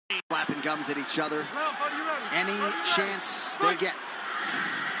Slapping gums at each other. Any chance they get.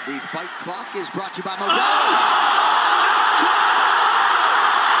 The fight clock is brought to you by Modelo.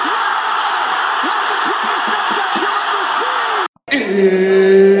 One of the greatest knockouts you'll ever see.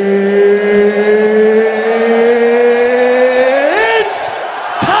 It's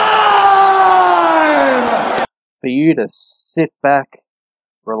time for you to sit back,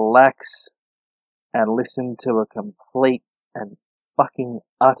 relax, and listen to a complete and fucking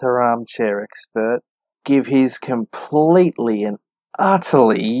utter armchair expert give his completely and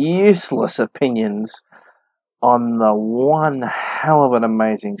utterly useless opinions on the one hell of an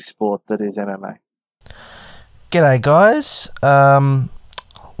amazing sport that is MMA. G'day guys,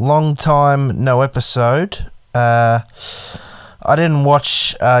 long time no episode. I didn't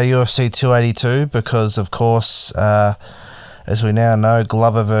watch UFC 282 because of course, as we now know,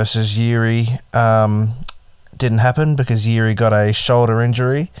 Glover versus Yuri didn't happen because Yuri got a shoulder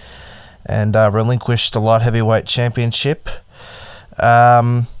injury and relinquished the light heavyweight championship.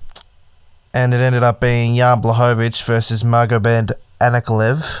 And it ended up being Jan Blachowicz versus Magomed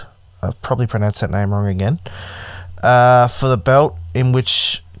Ankalaev. I probably pronounced that name wrong again. For the belt, in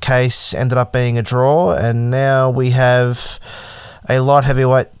which case ended up being a draw. And now we have a light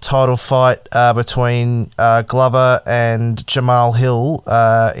heavyweight title fight between Glover and Jamal Hill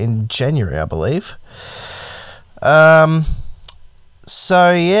in January, I believe.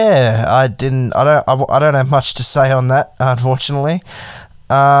 So yeah, I don't have much to say on that, unfortunately.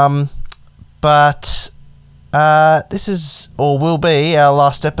 But this is, or will be, our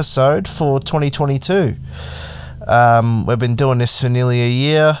last episode for 2022. We've been doing this for nearly a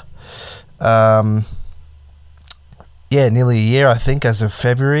year. Nearly a year, I think, as of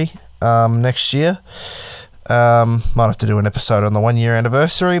February next year. Might have to do an episode on the 1 year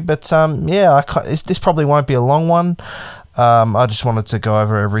anniversary, but this probably won't be a long one. I just wanted to go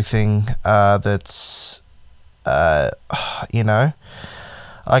over everything that's, I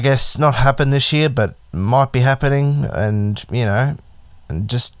guess not happened this year, but might be happening, and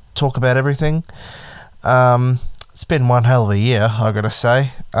just talk about everything. It's been one hell of a year, I gotta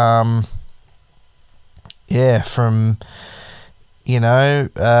say. From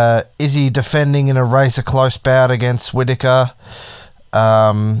Izzy defending in a razor close bout against Whittaker,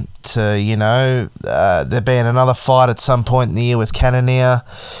 to there being another fight at some point in the year with Cannonier,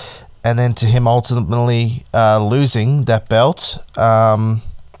 and then to him ultimately losing that belt.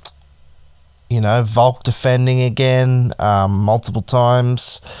 Volk defending again multiple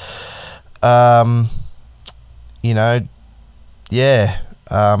times. A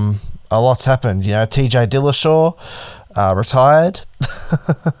lot's happened. TJ Dillashaw retired.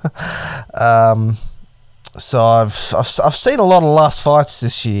 So I've seen a lot of last fights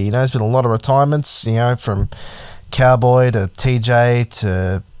this year. There's been a lot of retirements. From Cowboy to TJ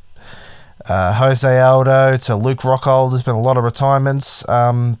to Jose Aldo to Luke Rockhold. There's been a lot of retirements.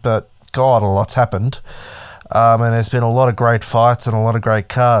 But God, a lot's happened. And there's been a lot of great fights and a lot of great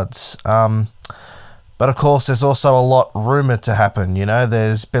cards. But of course, there's also a lot rumoured to happen.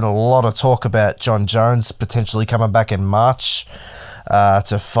 There's been a lot of talk about John Jones potentially coming back in March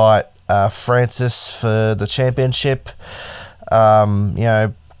to fight Francis for the championship.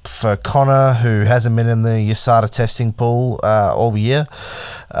 For Conor, who hasn't been in the USADA testing pool all year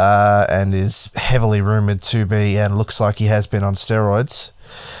and is heavily rumoured to be, and looks like he has been on steroids,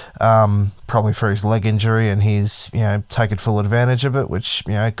 probably for his leg injury, and he's taken full advantage of it, which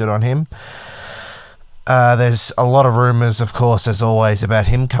good on him. There's a lot of rumours, of course, as always, about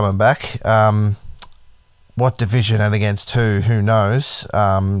him coming back. What division and against who knows?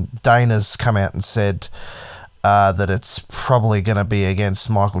 Dana's come out and said that it's probably going to be against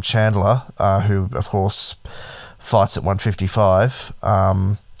Michael Chandler, who, of course, fights at 155.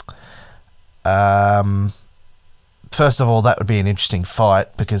 First of all, that would be an interesting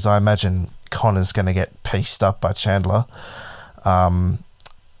fight, because I imagine Conor's going to get pieced up by Chandler.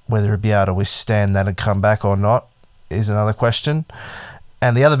 Whether he'll be able to withstand that and come back or not is another question.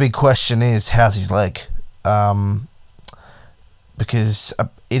 And the other big question is, how's his leg? Because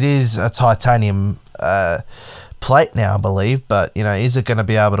it is a titanium plate now, I believe, but is it going to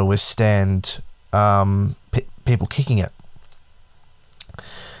be able to withstand people kicking it?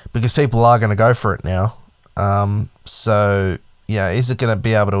 Because people are going to go for it now. Is it going to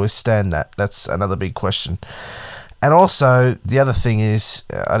be able to withstand that? That's another big question. And also, the other thing is,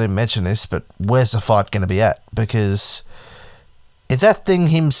 I didn't mention this, but where's the fight going to be at? Because if that thing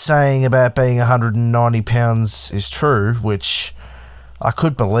him saying about being 190 pounds is true, which I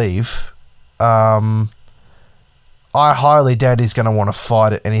could believe, I highly doubt he's going to want to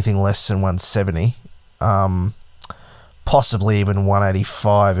fight at anything less than 170. possibly even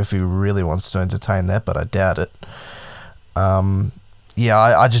 185 if he really wants to entertain that, but I doubt it.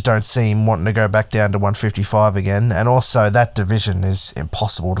 I just don't see him wanting to go back down to 155 again. And also, that division is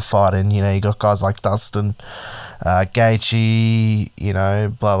impossible to fight in. You got guys like Dustin, Gaethje,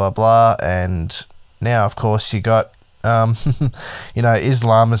 blah, blah, blah. And now, of course, you got,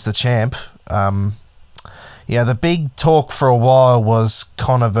 Islam as the champ. The big talk for a while was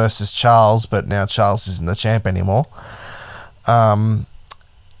Conor versus Charles, but now Charles isn't the champ anymore.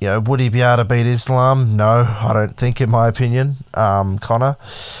 Would he be able to beat Islam? No, I don't think, in my opinion, Conor.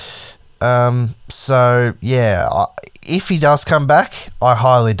 If he does come back, I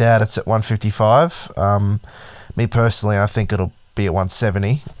highly doubt it's at 155. Me personally, I think it'll be at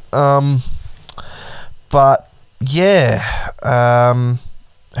 170.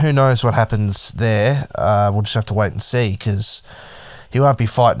 Who knows what happens there? We'll just have to wait and see, because he won't be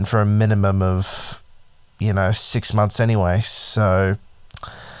fighting for a minimum of, 6 months anyway. So,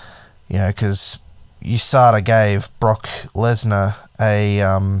 because USADA gave Brock Lesnar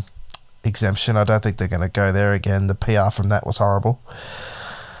a exemption. I don't think they're going to go there again. The PR from that was horrible.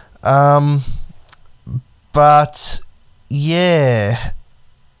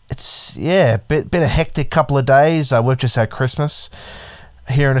 It's been a hectic couple of days. We've just had Christmas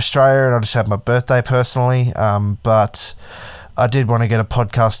here in Australia, and I just had my birthday personally. But I did want to get a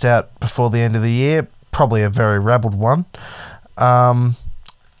podcast out before the end of the year. Probably a very rabbled one.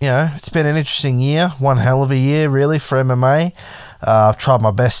 It's been an interesting year. One hell of a year, really, for MMA. I've tried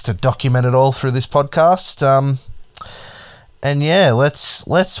my best to document it all through this podcast.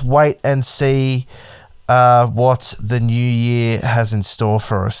 Let's wait and see what the new year has in store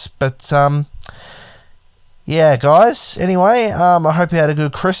for us. But, guys, anyway, I hope you had a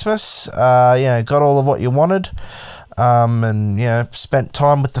good Christmas. Got all of what you wanted. Spent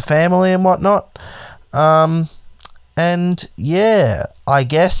time with the family and whatnot. I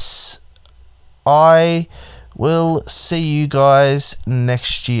guess I will see you guys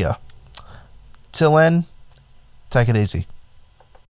next year. Till then, take it easy.